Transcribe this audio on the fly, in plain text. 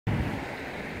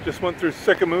Just went through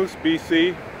Sicamous,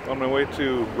 BC, on my way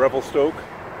to Revelstoke,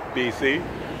 BC,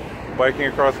 biking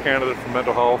across Canada for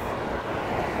mental health.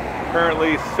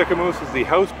 Apparently Sicamous is the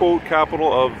houseboat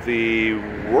capital of the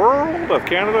world of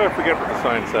Canada. I forget what the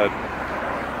sign said.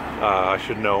 I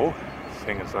should know,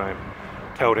 seeing as I'm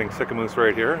touting Sicamous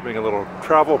right here, being a little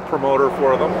travel promoter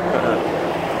for them.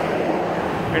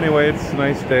 Anyway, it's a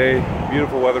nice day,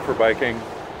 beautiful weather for biking,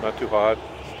 not too hot,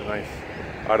 just a nice,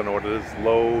 I don't know what it is,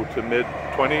 low to mid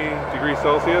 20 degrees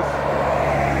Celsius.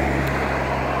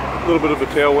 A little bit of a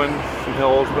tailwind, some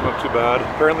hills, but not too bad.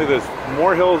 Apparently there's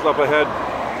more hills up ahead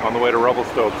on the way to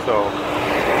Revelstoke, so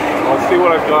I'll see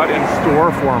what I've got in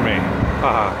store for me.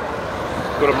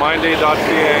 Go to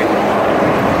mindaid.ca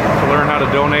to learn how to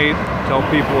donate, to help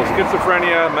people with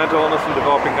schizophrenia, mental illness in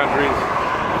developing countries.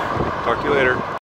 Talk to you later.